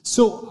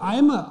So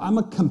I'm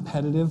a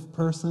competitive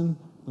person.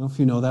 I don't know if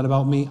you know that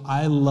about me.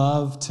 I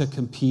love to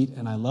compete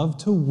and I love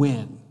to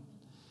win.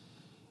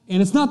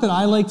 And it's not that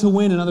I like to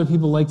win and other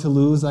people like to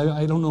lose.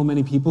 I don't know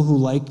many people who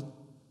like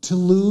to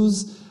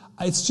lose.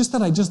 It's just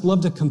that I just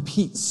love to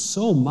compete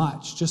so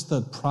much, just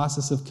the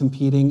process of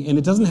competing. And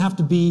it doesn't have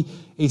to be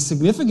a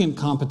significant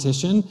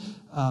competition.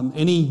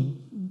 Any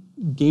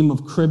game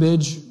of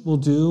cribbage will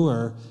do,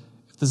 or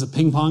if there's a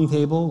ping pong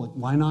table, like,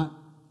 why not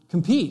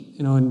compete?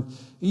 And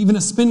even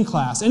a spin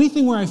class,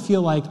 anything where I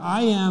feel like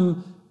I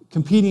am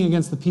competing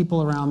against the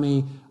people around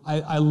me,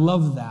 I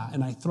love that,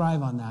 and I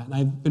thrive on that. And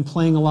I've been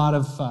playing a lot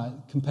of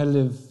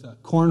competitive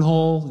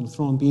cornhole and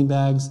throwing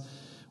beanbags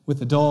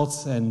with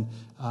adults, and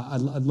I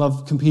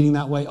love competing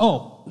that way.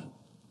 Oh,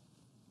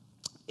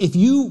 if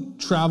you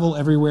travel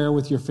everywhere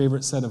with your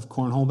favorite set of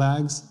cornhole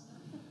bags,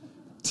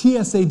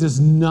 TSA does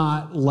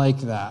not like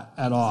that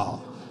at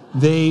all.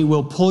 They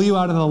will pull you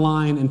out of the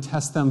line and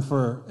test them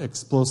for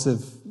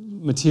explosive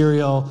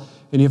material,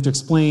 and you have to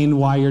explain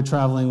why you're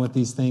traveling with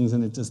these things,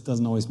 and it just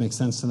doesn't always make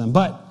sense to them.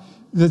 But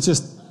that's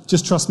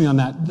just trust me on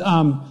that.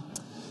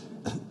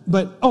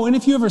 And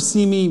if you ever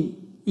see me,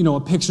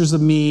 pictures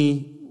of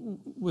me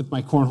with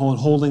my cornhole and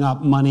holding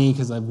up money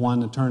because I've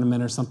won a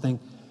tournament or something,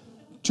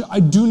 I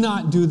do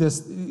not do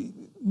this.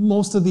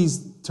 Most of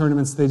these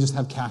tournaments, they just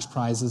have cash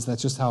prizes.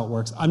 That's just how it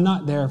works. I'm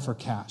not there for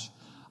cash.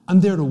 I'm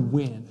there to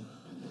win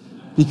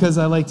because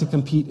I like to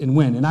compete and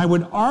win. And I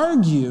would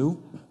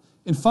argue,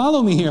 and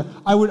follow me here,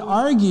 I would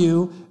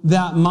argue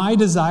that my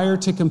desire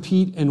to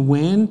compete and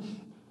win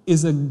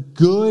is a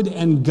good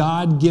and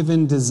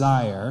God-given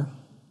desire.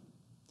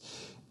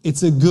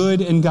 It's a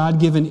good and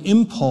God-given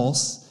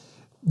impulse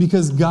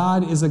because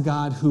God is a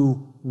God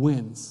who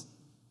wins.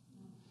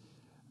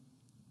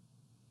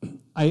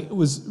 I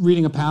was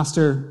reading a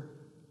pastor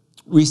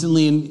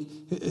recently, and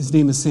his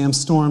name is Sam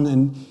Storm,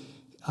 and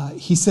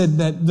he said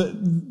that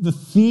the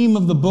theme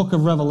of the book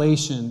of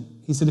Revelation,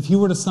 he said if he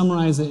were to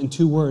summarize it in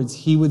 2 words,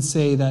 he would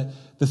say that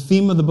the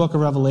theme of the book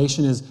of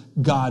Revelation is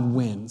God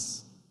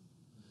wins.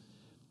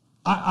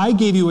 I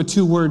gave you a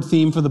 2-word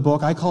theme for the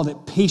book. I called it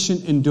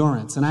patient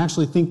endurance, and I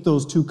actually think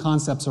those 2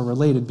 concepts are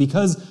related.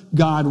 Because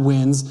God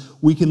wins,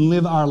 we can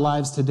live our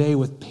lives today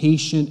with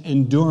patient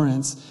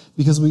endurance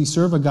because we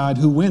serve a God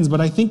who wins. But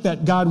I think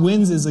that God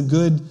wins is a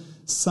good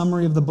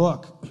summary of the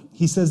book.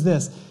 He says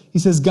this. He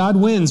says, God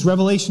wins.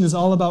 Revelation is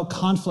all about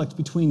conflict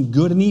between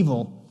good and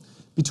evil,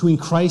 between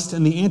Christ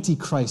and the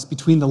Antichrist,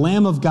 between the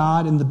Lamb of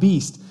God and the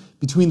beast,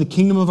 between the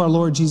kingdom of our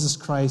Lord Jesus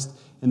Christ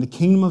and the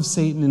kingdom of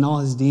Satan and all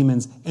his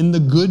demons. And the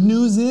good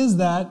news is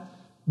that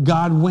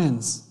God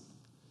wins.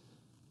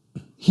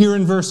 Here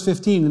in verse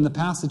 15 in the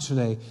passage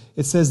today,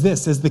 it says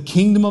this, the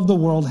kingdom of the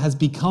world has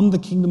become the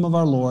kingdom of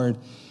our Lord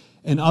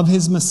and of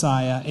his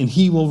Messiah, and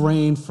he will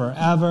reign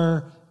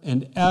forever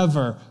and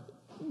ever.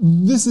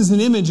 This is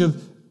an image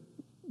of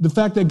the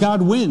fact that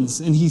God wins,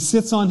 and he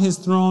sits on his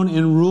throne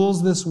and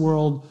rules this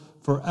world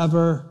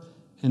forever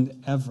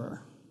and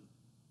ever.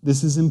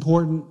 This is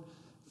important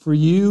for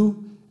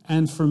you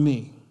and for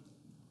me.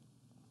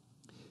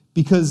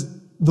 Because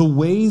the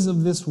ways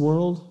of this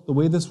world, the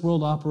way this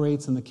world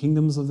operates and the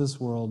kingdoms of this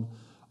world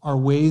are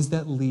ways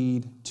that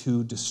lead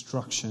to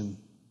destruction.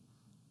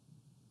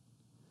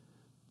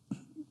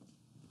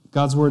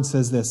 God's word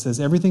says this, says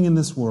everything in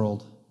this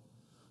world,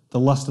 the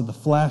lust of the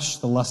flesh,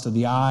 the lust of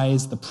the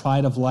eyes, the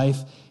pride of life,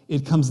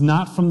 it comes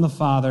not from the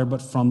Father,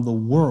 but from the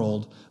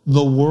world.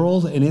 The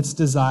world and its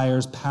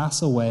desires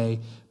pass away,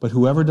 but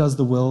whoever does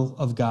the will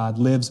of God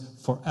lives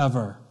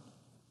forever.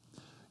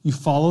 You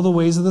follow the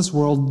ways of this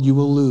world, you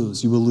will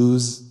lose. You will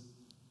lose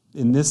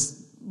in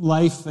this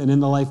life and in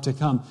the life to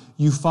come.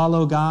 You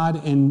follow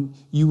God and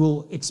you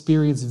will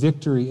experience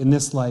victory in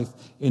this life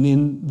and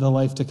in the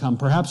life to come.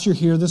 Perhaps you're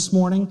here this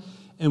morning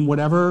and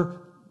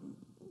whatever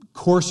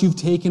course you've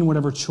taken,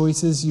 whatever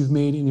choices you've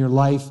made in your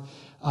life,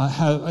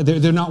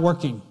 they're not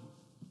working.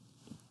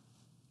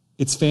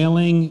 It's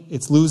failing,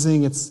 it's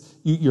losing,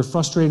 you're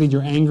frustrated,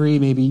 you're angry,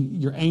 maybe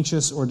you're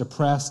anxious or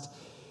depressed.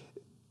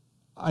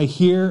 I'm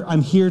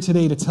here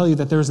today to tell you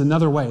that there's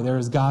another way. There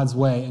is God's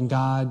way, and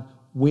God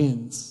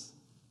wins.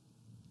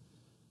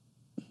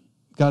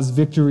 God's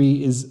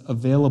victory is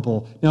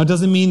available. Now, it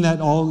doesn't mean that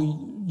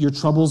all your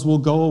troubles will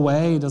go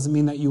away. It doesn't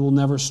mean that you will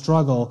never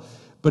struggle.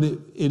 But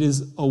it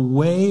is a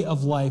way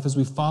of life, as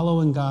we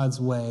follow in God's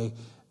way,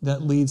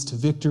 that leads to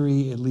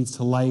victory, it leads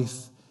to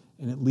life,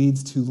 and it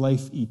leads to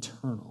life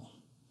eternal.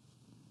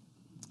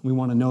 We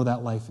want to know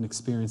that life and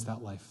experience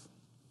that life.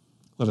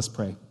 Let us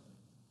pray.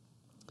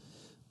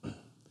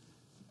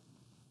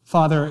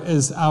 Father,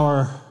 as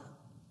our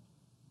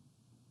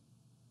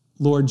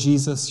Lord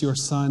Jesus, your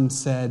Son,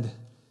 said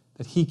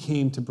that he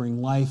came to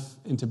bring life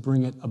and to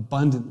bring it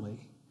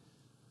abundantly.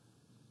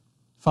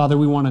 Father,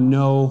 we want to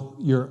know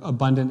your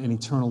abundant and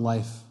eternal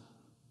life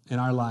in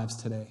our lives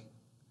today.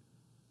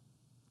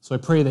 So I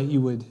pray that you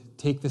would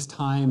take this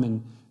time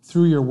and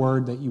through your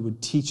word that you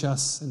would teach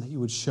us and that you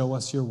would show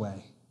us your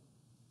way.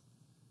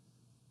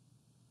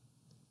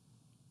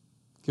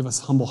 Give us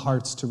humble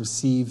hearts to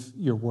receive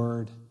your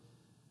word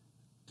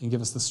and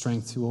give us the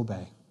strength to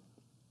obey.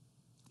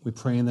 We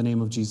pray in the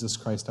name of Jesus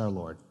Christ our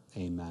Lord.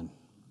 Amen.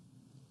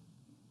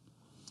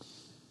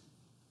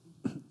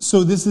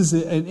 So this is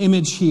an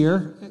image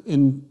here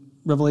in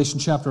Revelation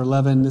chapter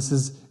 11. This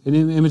is an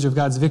image of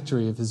God's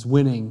victory, of his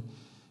winning.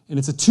 And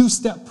it's a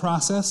two-step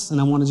process,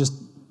 and I want to just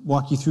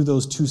walk you through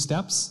those two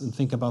steps and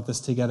think about this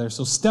together.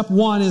 So step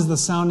one is the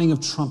sounding of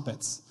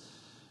trumpets.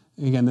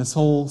 Again, this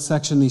whole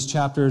section, these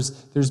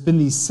chapters, there's been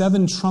these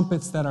 7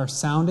 trumpets that are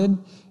sounded,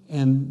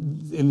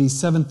 and these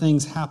 7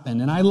 things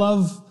happen. And I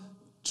love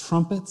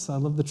trumpets. I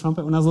love the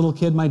trumpet. When I was a little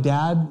kid, my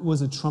dad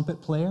was a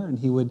trumpet player, and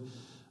he would,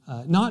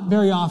 not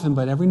very often,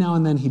 but every now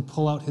and then he'd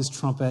pull out his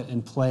trumpet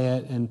and play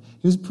it, and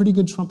he was a pretty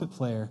good trumpet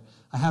player.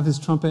 I have his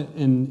trumpet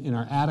in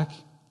our attic,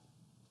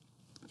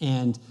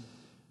 and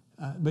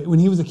but when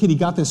he was a kid, he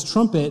got this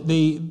trumpet.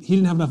 He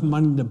didn't have enough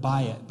money to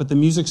buy it, but the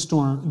music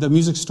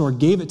store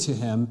gave it to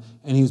him,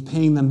 and he was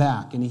paying them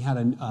back. And he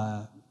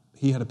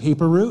had a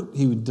paper route.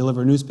 He would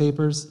deliver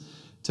newspapers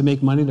to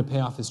make money to pay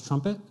off his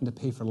trumpet and to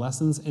pay for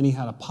lessons. And he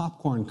had a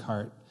popcorn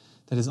cart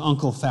that his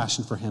uncle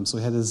fashioned for him. So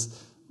he had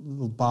his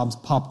little Bob's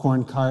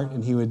popcorn cart,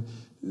 and he would,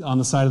 on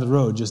the side of the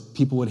road, just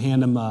people would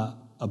hand him a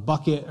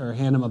bucket or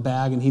hand him a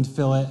bag, and he'd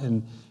fill it,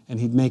 and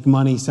he'd make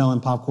money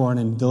selling popcorn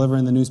and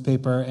delivering the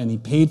newspaper, and he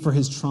paid for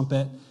his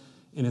trumpet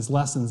in his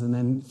lessons. And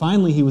then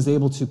finally he was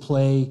able to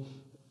play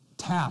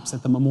taps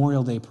at the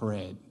Memorial Day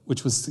parade,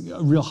 which was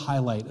a real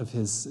highlight of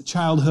his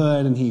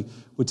childhood, and he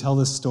would tell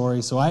this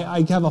story. So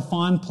I have a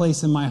fond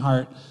place in my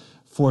heart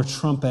for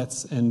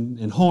trumpets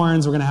and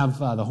horns. We're going to have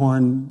the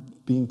horn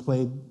being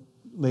played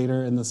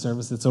later in the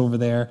service. It's over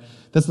there.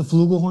 That's the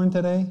flugelhorn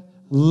today.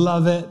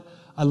 Love it.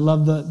 I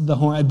love the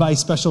horn. By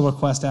special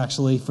request,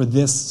 actually, for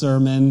this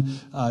sermon,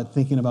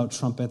 thinking about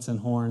trumpets and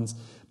horns.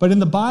 But in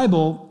the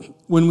Bible,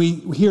 when we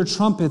hear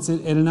trumpets,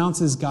 it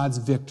announces God's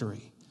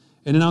victory.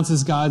 It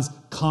announces God's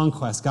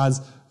conquest, God's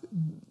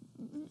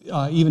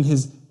even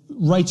his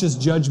righteous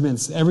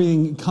judgments,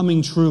 everything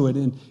coming true.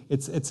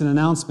 It's an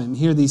announcement. And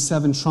here these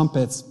 7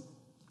 trumpets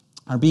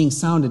are being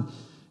sounded.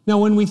 Now,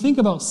 when we think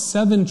about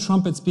 7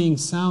 trumpets being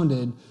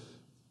sounded,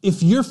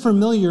 if you're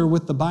familiar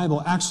with the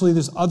Bible, actually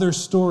there's other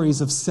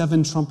stories of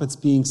 7 trumpets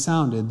being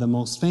sounded. The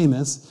most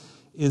famous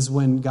is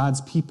when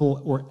God's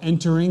people were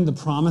entering the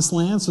promised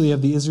land. So you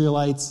have the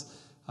Israelites,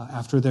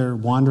 after they're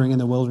wandering in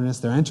the wilderness,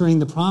 they're entering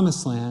the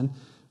promised land,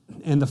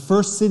 and the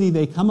first city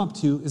they come up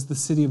to is the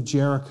city of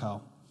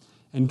Jericho.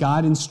 And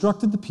God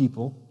instructed his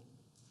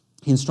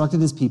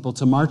people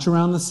to march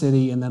around the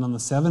city, and then on the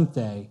 7th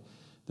day,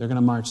 they're going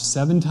to march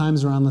 7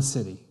 times around the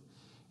city.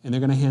 And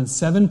they're going to hand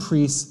 7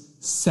 priests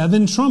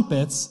 7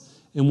 trumpets,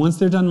 and once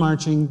they're done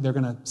marching, they're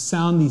going to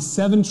sound these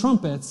 7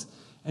 trumpets,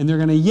 and they're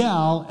going to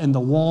yell, and the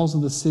walls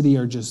of the city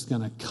are just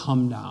going to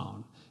come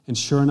down. And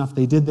sure enough,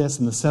 they did this,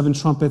 and the 7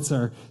 trumpets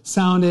are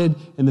sounded,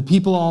 and the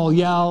people all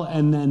yell,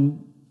 and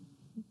then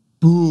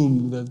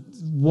boom, the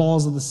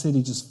walls of the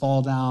city just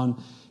fall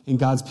down, and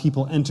God's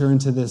people enter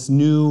into this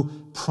new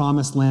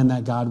promised land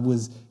that God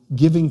was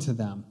giving to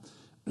them.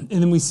 And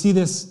then we see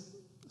this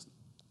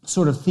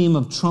sort of theme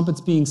of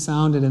trumpets being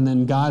sounded and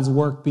then God's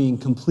work being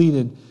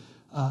completed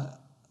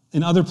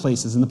in other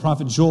places. In the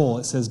prophet Joel,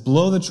 it says,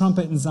 "Blow the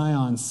trumpet in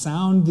Zion,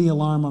 sound the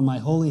alarm on my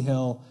holy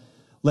hill.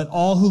 Let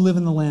all who live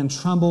in the land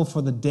tremble,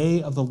 for the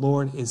day of the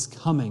Lord is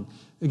coming."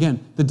 Again,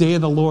 the day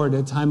of the Lord,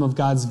 a time of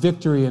God's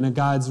victory and a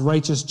God's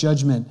righteous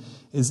judgment,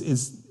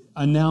 is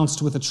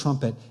announced with a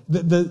trumpet.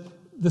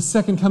 The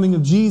second coming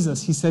of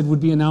Jesus, he said, would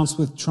be announced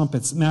with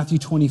trumpets. Matthew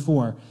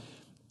 24.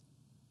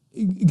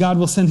 God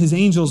will send his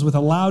angels with a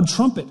loud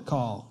trumpet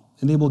call,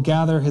 and they will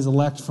gather his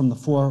elect from the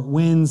 4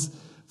 winds,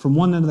 from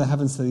one end of the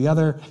heavens to the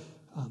other.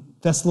 1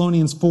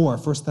 Thessalonians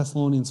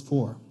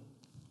 4.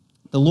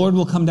 The Lord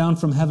will come down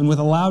from heaven with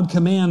a loud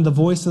command, the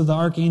voice of the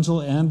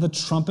archangel, and the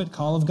trumpet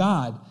call of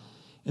God.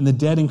 And the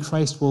dead in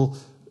Christ will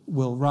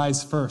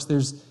rise first.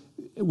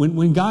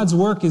 When God's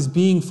work is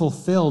being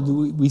fulfilled,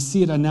 we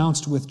see it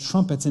announced with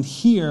trumpets. And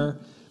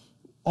here,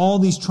 all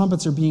these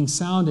trumpets are being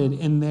sounded,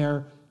 and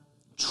they're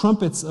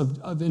trumpets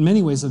of in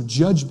many ways, of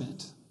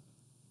judgment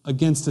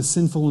against a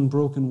sinful and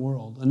broken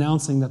world,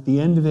 announcing that the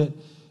end of it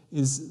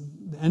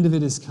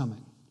is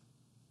coming.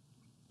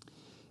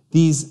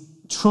 These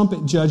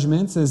trumpet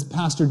judgments, as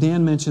Pastor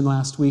Dan mentioned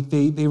last week,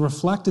 they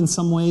reflect in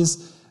some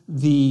ways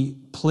the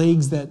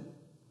plagues that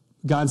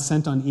God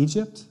sent on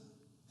Egypt.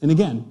 And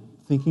again,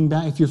 thinking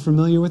back, if you're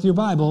familiar with your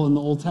Bible, in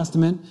the Old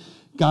Testament,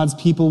 God's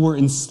people were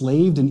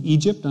enslaved in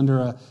Egypt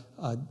under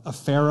a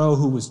Pharaoh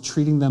who was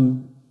treating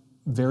them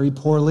very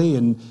poorly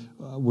and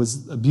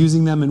was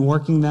abusing them and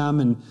working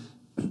them,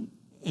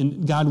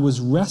 and God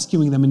was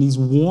rescuing them, and he's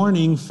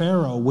warning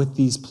Pharaoh with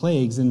these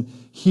plagues. And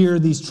here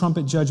these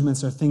trumpet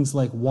judgments are things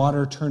like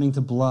water turning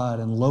to blood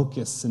and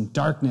locusts and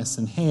darkness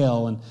and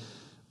hail,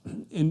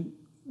 and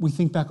we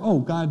think back, oh,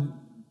 God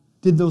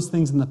did those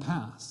things in the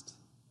past.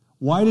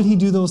 Why did he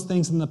do those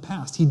things in the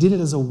past? He did it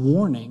as a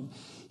warning.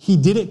 He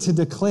did it to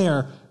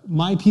declare,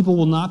 my people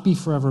will not be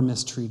forever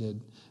mistreated,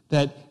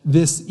 that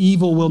this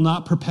evil will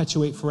not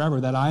perpetuate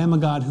forever, that I am a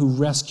God who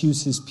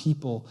rescues his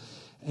people.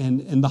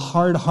 And the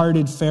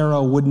hard-hearted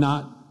Pharaoh would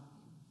not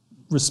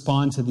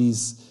respond to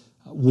these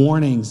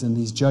warnings and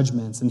these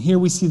judgments. And here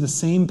we see the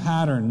same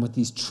pattern with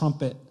these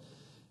trumpet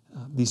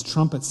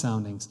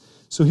soundings.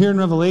 So here in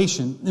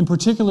Revelation, and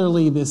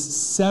particularly this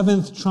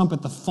seventh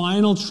trumpet, the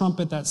final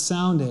trumpet that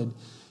sounded,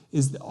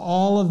 is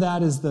all of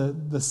that is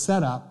the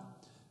setup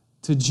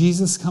to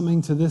Jesus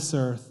coming to this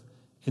earth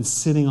and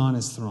sitting on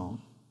his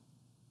throne.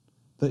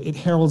 It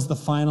heralds the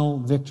final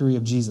victory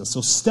of Jesus.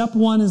 So step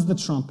one is the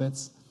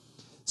trumpets.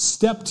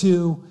 Step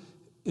two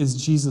is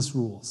Jesus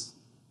rules.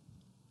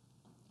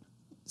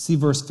 See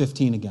verse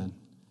 15 again.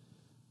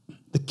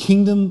 The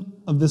kingdom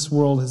of this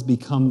world has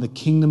become the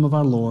kingdom of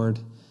our Lord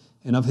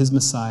and of his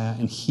Messiah,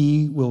 and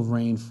he will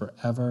reign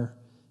forever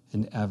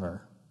and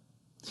ever.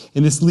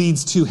 And this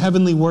leads to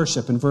heavenly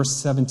worship in verse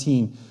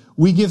 17.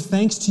 We give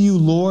thanks to you,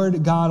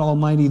 Lord God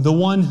Almighty, the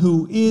one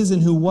who is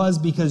and who was,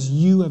 because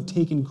you have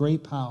taken your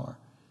great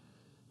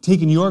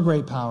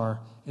power,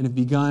 and have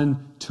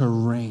begun to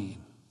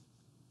reign.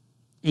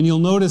 And you'll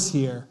notice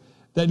here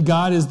that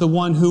God is the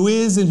one who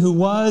is and who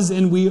was,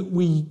 and we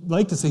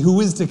like to say who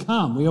is to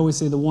come. We always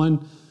say the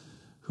one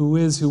who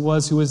is, who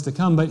was, who is to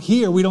come. But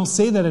here we don't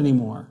say that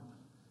anymore.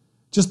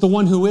 Just the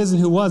one who is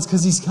and who was,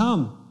 because he's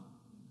come.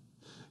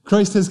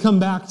 Christ has come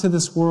back to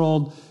this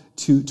world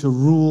to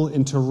rule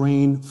and to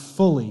reign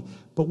fully.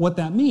 But what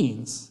that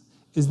means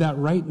is that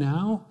right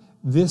now,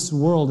 this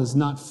world is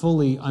not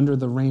fully under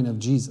the reign of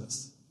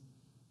Jesus.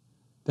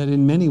 That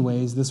in many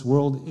ways, this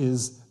world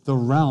is the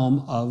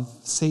realm of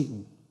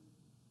Satan.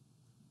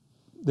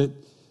 That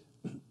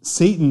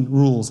Satan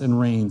rules and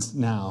reigns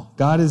now.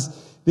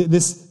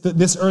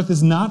 This earth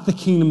is not the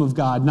kingdom of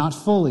God, not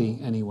fully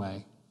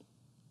anyway.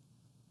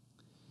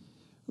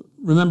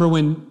 Remember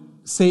when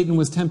Satan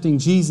was tempting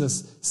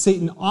Jesus,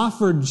 Satan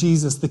offered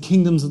Jesus the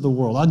kingdoms of the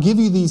world. I'll give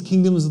you these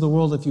kingdoms of the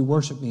world if you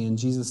worship me. And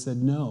Jesus said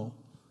no.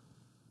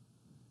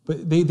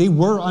 But they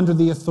were under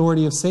the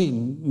authority of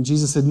Satan. And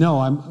Jesus said,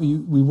 no,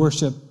 we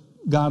worship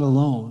God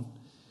alone.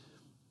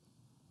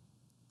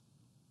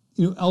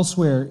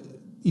 Elsewhere,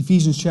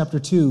 Ephesians chapter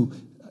 2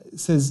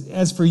 says,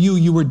 as for you,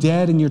 you were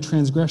dead in your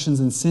transgressions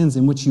and sins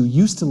in which you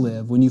used to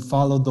live when you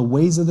followed the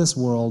ways of this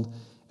world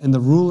and the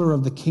ruler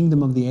of the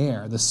kingdom of the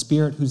air, the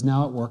spirit who's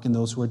now at work in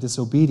those who are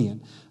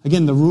disobedient.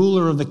 Again, the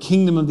ruler of the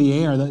kingdom of the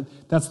air,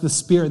 that's the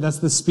spirit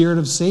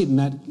of Satan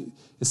that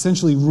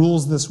essentially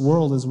rules this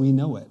world as we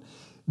know it.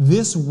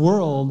 This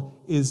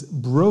world is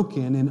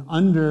broken and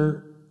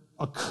under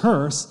a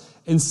curse,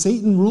 and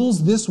Satan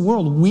rules this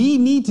world. We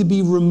need to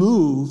be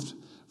removed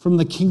from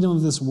the kingdom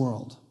of this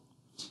world.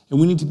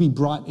 And we need to be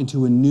brought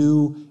into a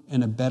new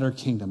and a better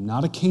kingdom.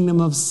 Not a kingdom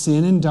of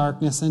sin and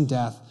darkness and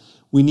death.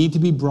 We need to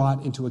be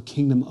brought into a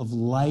kingdom of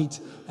light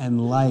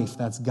and life.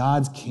 That's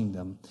God's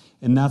kingdom.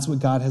 And that's what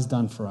God has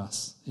done for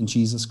us in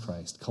Jesus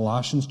Christ.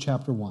 Colossians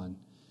chapter 1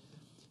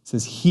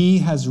 says, he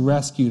has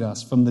rescued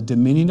us from the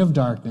dominion of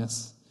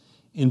darkness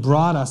and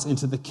brought us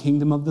into the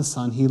kingdom of the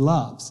Son he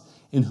loves,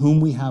 in whom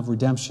we have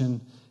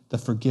redemption, the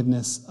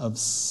forgiveness of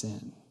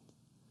sin.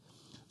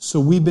 So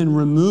we've been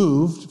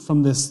removed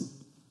from this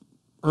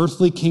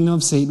earthly kingdom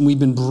of Satan. We've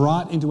been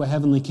brought into a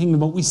heavenly kingdom,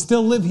 but we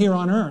still live here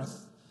on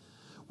earth.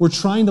 We're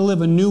trying to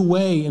live a new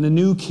way in a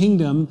new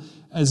kingdom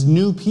as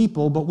new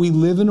people, but we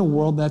live in a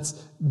world that's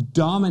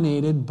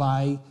dominated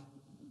by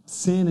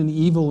sin and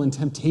evil and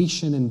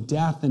temptation and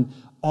death and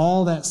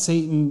all that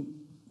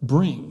Satan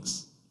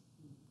brings.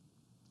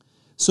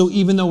 So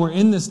even though we're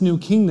in this new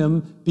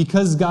kingdom,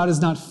 because God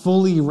is not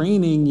fully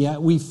reigning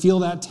yet, we feel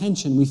that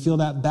tension, we feel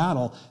that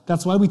battle.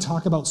 That's why we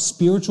talk about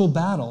spiritual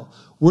battle.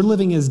 We're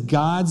living as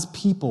God's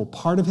people,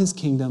 part of his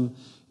kingdom,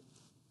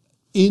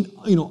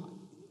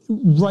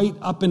 right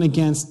up and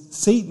against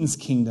Satan's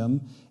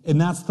kingdom, and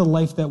that's the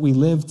life that we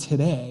live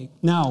today.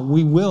 Now,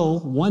 we will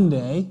one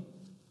day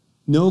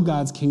know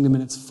God's kingdom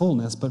in its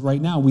fullness, but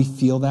right now we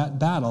feel that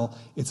battle.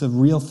 It's a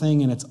real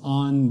thing and it's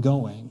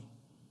ongoing.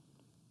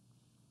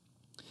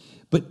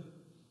 But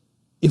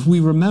if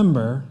we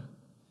remember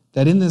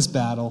that in this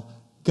battle,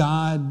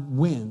 God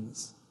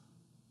wins,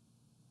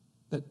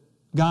 that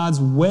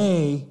God's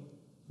way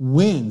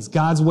wins,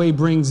 God's way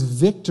brings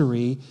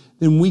victory,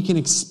 then we can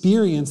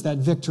experience that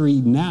victory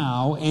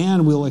now,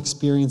 and we'll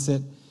experience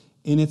it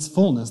in its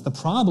fullness. The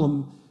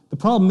problem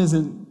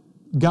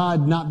isn't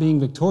God not being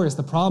victorious.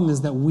 The problem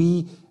is that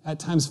we at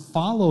times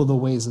follow the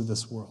ways of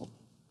this world,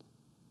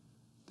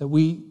 that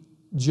we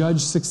judge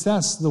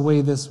success the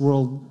way this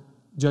world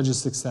judges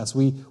success.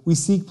 We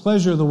seek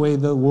pleasure the way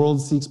the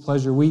world seeks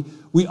pleasure. We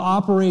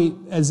operate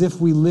as if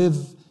we live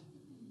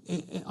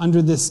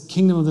under this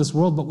kingdom of this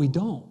world, but we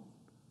don't.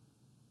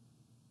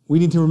 We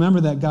need to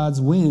remember that God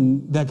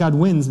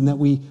wins and that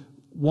we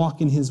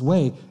walk in his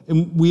way.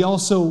 And we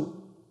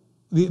also,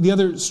 the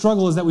other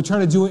struggle is that we try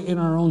to do it in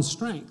our own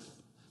strength.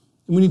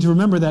 And we need to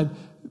remember that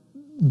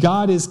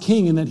God is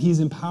king and that he's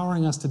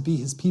empowering us to be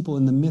his people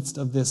in the midst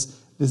of this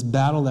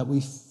battle that we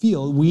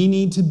feel. We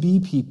need to be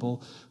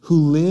people who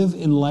live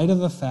in light of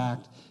the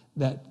fact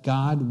that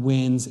God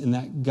wins and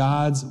that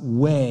God's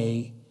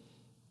way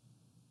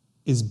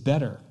is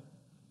better.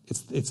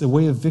 It's a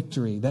way of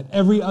victory, that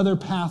every other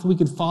path we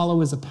could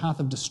follow is a path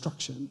of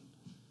destruction.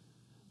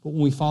 But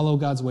when we follow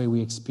God's way,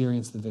 we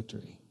experience the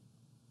victory.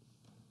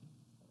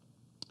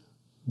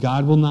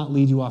 God will not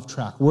lead you off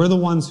track. We're the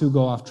ones who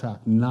go off track,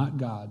 not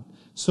God.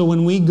 So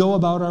when we go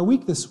about our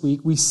week this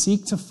week, we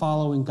seek to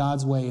follow in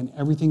God's way in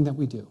everything that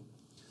we do.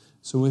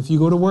 So if you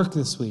go to work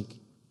this week,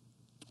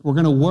 we're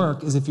going to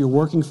work as if you're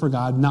working for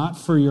God, not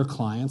for your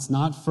clients,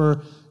 not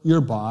for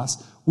your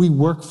boss. We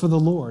work for the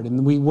Lord,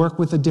 and we work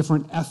with a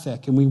different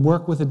ethic, and we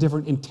work with a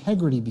different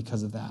integrity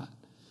because of that.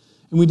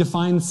 And we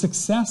define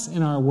success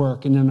in our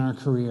work and in our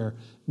career,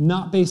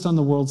 not based on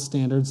the world's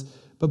standards,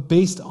 but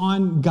based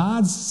on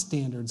God's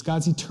standards,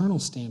 God's eternal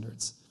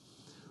standards.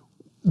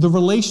 The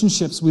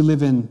relationships we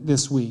live in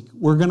this week,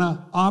 we're going to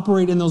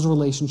operate in those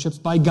relationships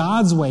by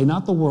God's way,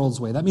 not the world's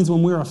way. That means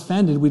when we're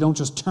offended, we don't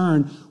just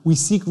turn, we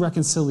seek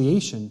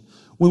reconciliation.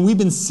 When we've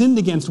been sinned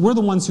against, we're the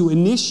ones who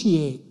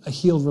initiate a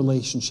healed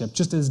relationship,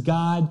 just as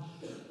God,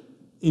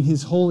 in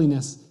his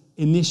holiness,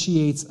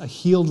 initiates a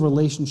healed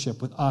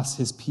relationship with us,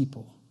 his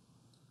people.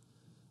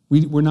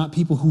 We're not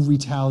people who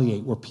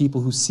retaliate. We're people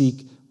who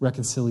seek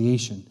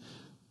reconciliation.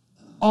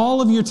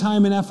 All of your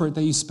time and effort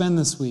that you spend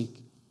this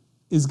week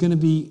is going to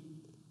be,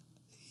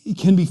 it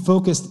can be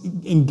focused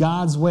in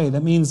God's way.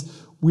 That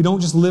means we don't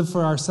just live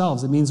for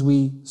ourselves. It means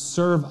we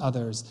serve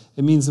others.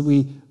 It means that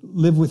we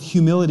live with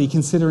humility,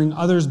 considering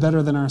others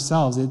better than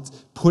ourselves. It's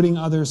putting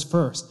others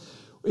first.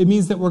 It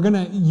means that we're going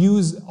to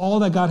use all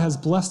that God has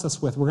blessed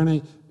us with. We're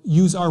going to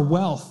use our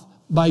wealth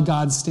by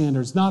God's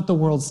standards, not the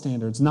world's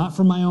standards, not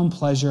for my own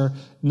pleasure,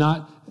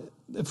 not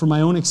for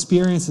my own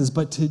experiences,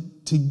 but to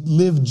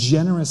live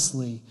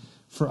generously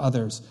for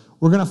others.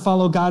 We're going to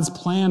follow God's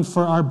plan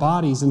for our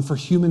bodies and for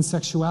human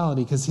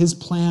sexuality because his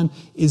plan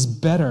is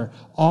better.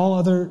 All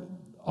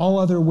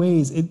other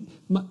ways.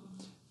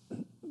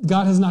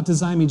 God has not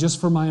designed me just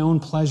for my own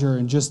pleasure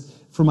and just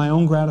for my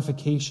own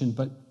gratification,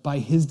 but by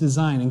his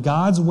design. And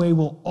God's way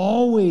will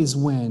always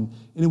win,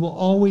 and it will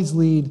always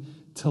lead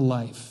to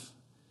life.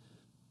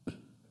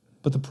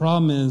 But the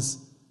problem is,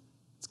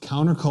 it's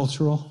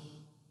countercultural,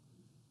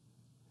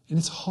 and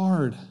it's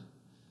hard,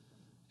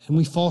 and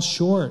we fall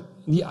short.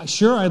 Yeah,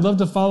 sure, I'd love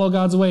to follow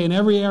God's way in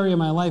every area of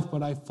my life,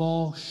 but I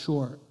fall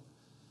short.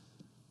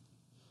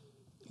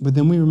 But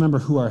then we remember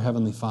who our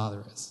Heavenly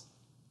Father is.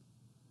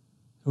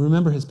 We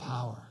remember his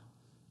power.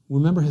 We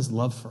remember his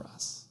love for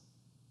us.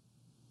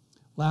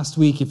 Last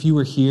week, if you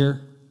were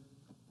here,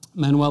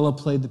 Manuela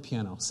played the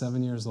piano,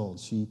 7 years old.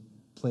 She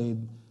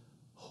played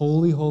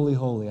Holy, Holy,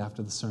 Holy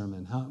after the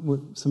sermon.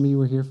 Some of you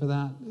were here for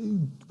that?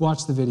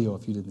 Watch the video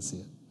if you didn't see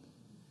it.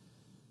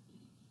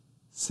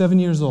 7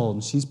 years old,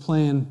 and she's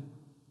playing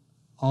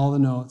all the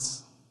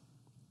notes.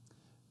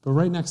 But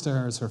right next to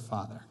her is her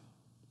father,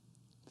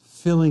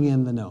 filling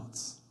in the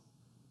notes.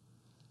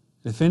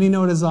 If any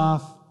note is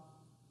off,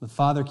 the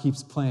father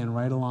keeps playing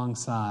right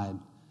alongside.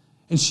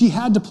 And she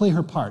had to play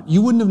her part.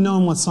 You wouldn't have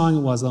known what song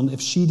it was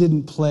if she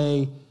didn't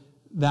play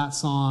that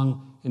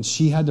song, and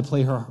she had to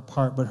play her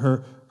part, but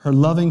her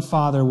loving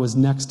father was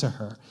next to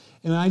her.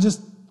 And I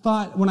just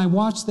thought, when I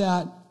watched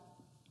that,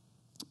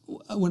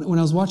 when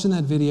I was watching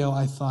that video,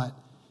 I thought,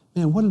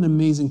 man, what an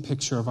amazing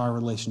picture of our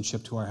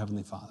relationship to our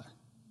Heavenly Father.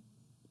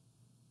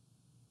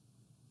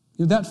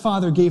 You know, that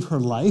father gave her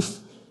life,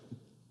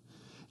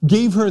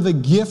 gave her the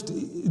gift,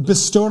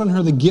 bestowed on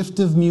her the gift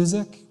of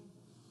music,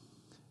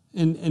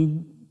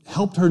 and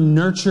helped her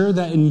nurture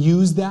that and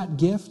use that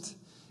gift.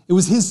 It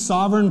was his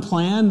sovereign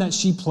plan that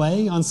she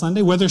play on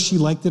Sunday, whether she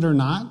liked it or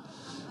not.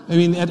 I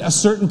mean, at a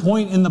certain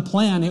point in the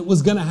plan, it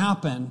was going to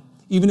happen,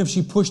 even if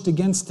she pushed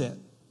against it.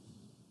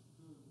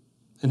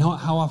 And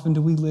how often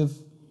do we live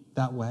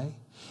that way?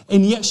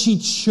 And yet she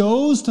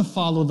chose to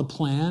follow the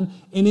plan,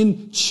 and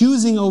in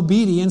choosing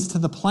obedience to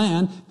the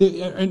plan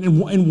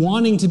and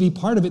wanting to be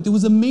part of it, there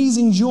was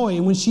amazing joy.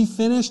 And when she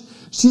finished,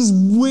 she's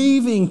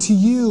waving to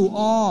you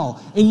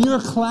all, and you're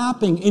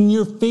clapping, and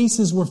your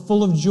faces were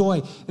full of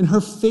joy, and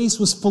her face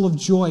was full of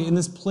joy, and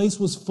this place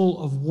was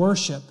full of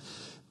worship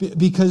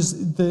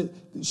because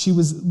she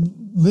was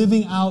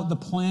living out the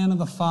plan of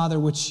the Father,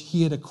 which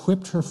he had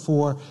equipped her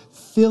for,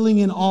 filling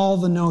in all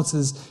the notes.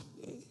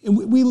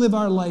 And we live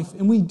our life,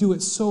 and we do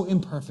it so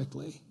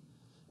imperfectly.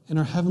 And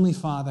our Heavenly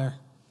Father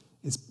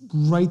is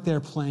right there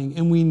playing,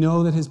 and we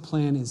know that his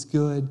plan is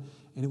good,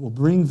 and it will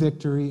bring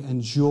victory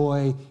and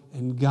joy,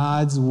 and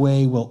God's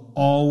way will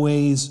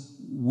always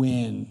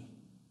win.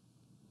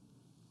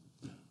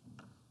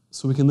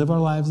 So we can live our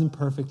lives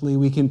imperfectly.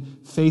 We can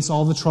face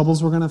all the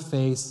troubles we're going to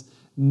face,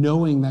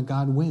 knowing that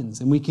God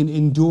wins, and we can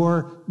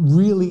endure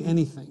really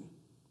anything.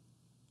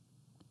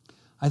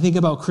 I think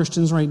about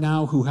Christians right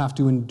now who have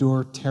to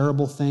endure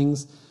terrible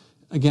things.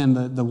 Again,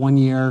 the 1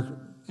 year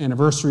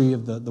anniversary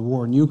of the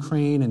war in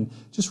Ukraine, and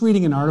just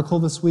reading an article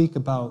this week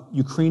about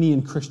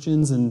Ukrainian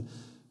Christians and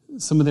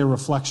some of their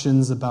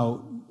reflections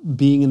about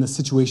being in the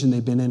situation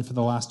they've been in for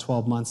the last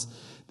 12 months.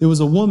 There was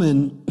a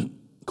woman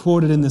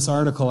quoted in this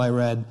article I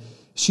read.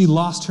 She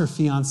lost her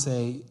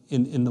fiancé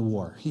in the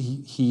war.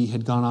 He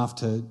had gone off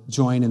to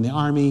join in the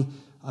army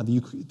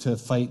to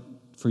fight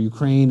for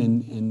Ukraine,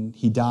 and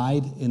he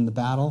died in the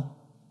battle.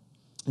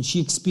 And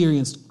she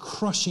experienced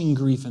crushing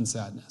grief and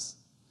sadness.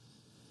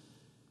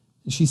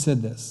 And she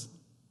said this: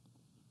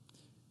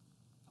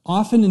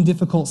 often in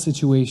difficult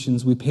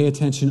situations, we pay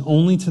attention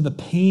only to the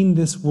pain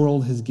this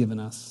world has given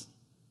us.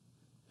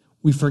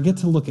 We forget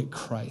to look at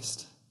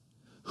Christ,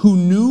 who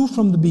knew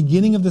from the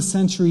beginning of the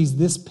centuries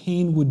this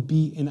pain would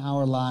be in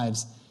our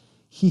lives.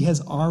 He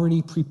has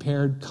already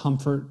prepared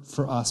comfort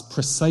for us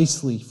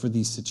precisely for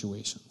these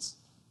situations.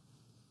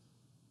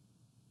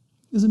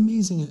 There's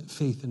amazing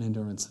faith and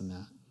endurance in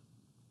that.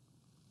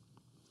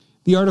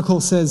 The article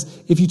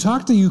says, if you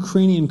talk to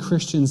Ukrainian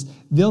Christians,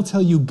 they'll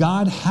tell you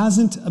God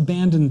hasn't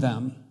abandoned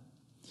them.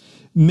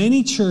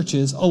 Many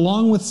churches,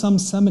 along with some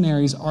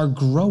seminaries, are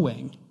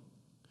growing.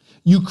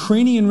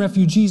 Ukrainian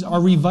refugees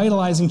are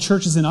revitalizing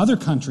churches in other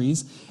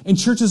countries, and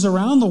churches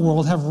around the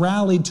world have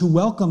rallied to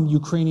welcome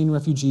Ukrainian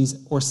refugees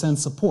or send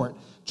support.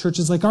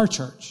 Churches like our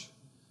church.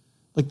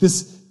 Like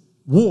this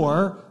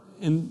war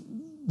and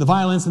the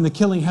violence and the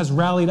killing has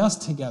rallied us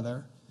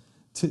together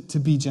to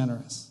be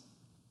generous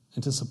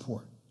and to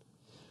support.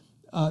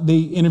 They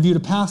interviewed a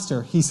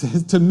pastor. He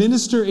says, to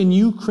minister in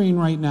Ukraine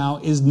right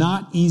now is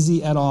not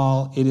easy at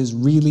all. It is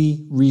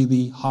really,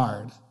 really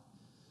hard.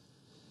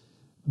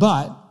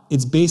 But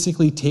it's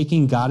basically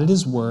taking God at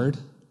his word,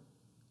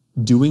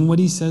 doing what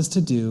he says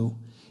to do,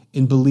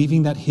 and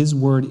believing that his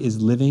word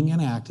is living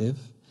and active,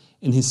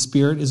 and his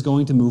spirit is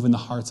going to move in the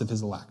hearts of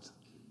his elect.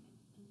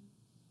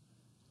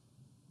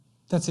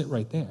 That's it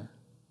right there.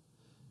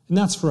 And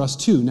that's for us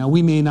too. Now,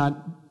 we may not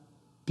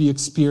be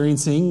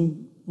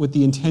experiencing with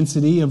the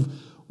intensity of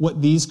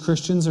what these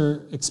Christians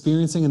are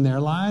experiencing in their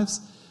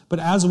lives, but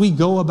as we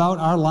go about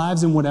our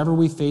lives and whatever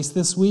we face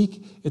this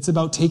week, it's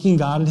about taking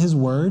God at his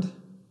word.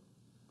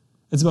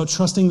 It's about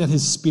trusting that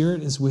his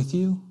spirit is with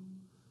you.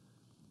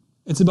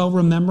 It's about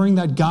remembering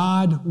that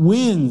God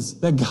wins,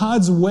 that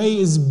God's way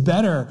is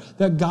better,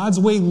 that God's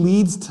way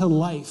leads to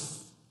life.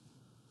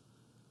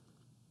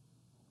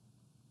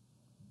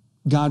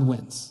 God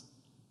wins.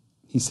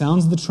 He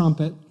sounds the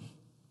trumpet,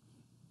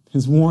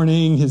 his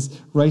warning, his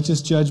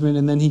righteous judgment,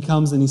 and then he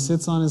comes and he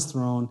sits on his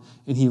throne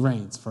and he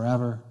reigns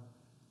forever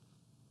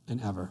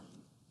and ever.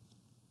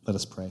 Let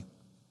us pray.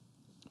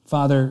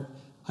 Father,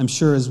 I'm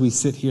sure as we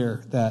sit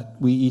here that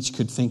we each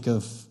could think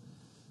of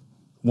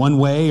one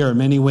way or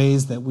many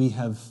ways that we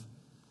have,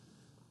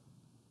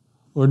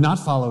 Lord, not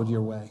followed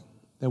your way,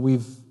 that we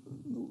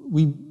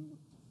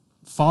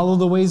follow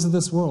the ways of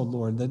this world,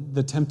 Lord, that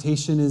the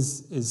temptation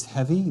is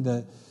heavy,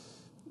 the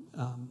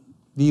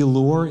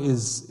allure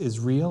is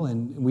real,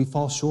 and we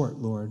fall short,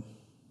 Lord.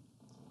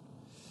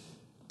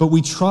 But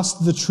we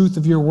trust the truth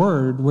of your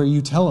word where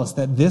you tell us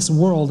that this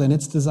world and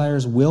its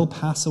desires will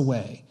pass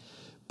away,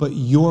 but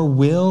your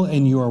will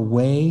and your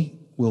way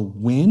will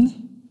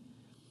win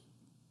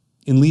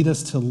and lead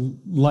us to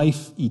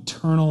life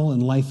eternal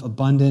and life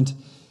abundant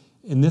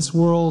in this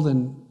world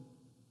and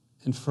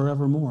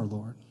forevermore,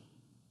 Lord.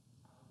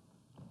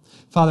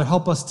 Father,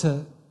 help us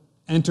to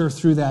enter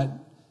through that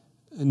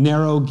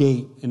narrow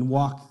gate and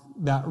walk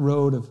that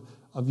road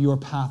of your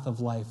path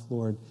of life,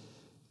 Lord.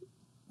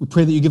 We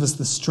pray that you give us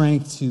the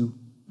strength to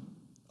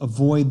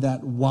avoid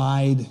that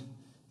wide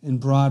and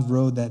broad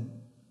road that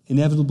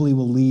inevitably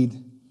will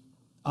lead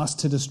us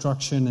to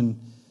destruction, and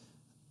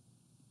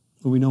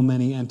we know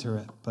many enter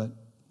it. But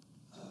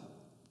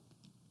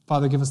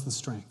Father, give us the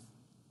strength.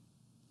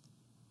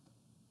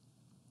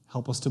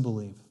 Help us to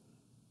believe.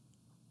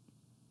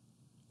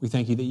 We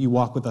thank you that you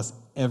walk with us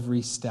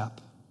every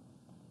step.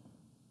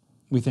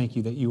 We thank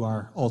you that you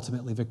are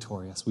ultimately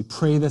victorious. We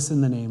pray this in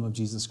the name of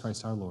Jesus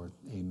Christ our Lord.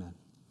 Amen.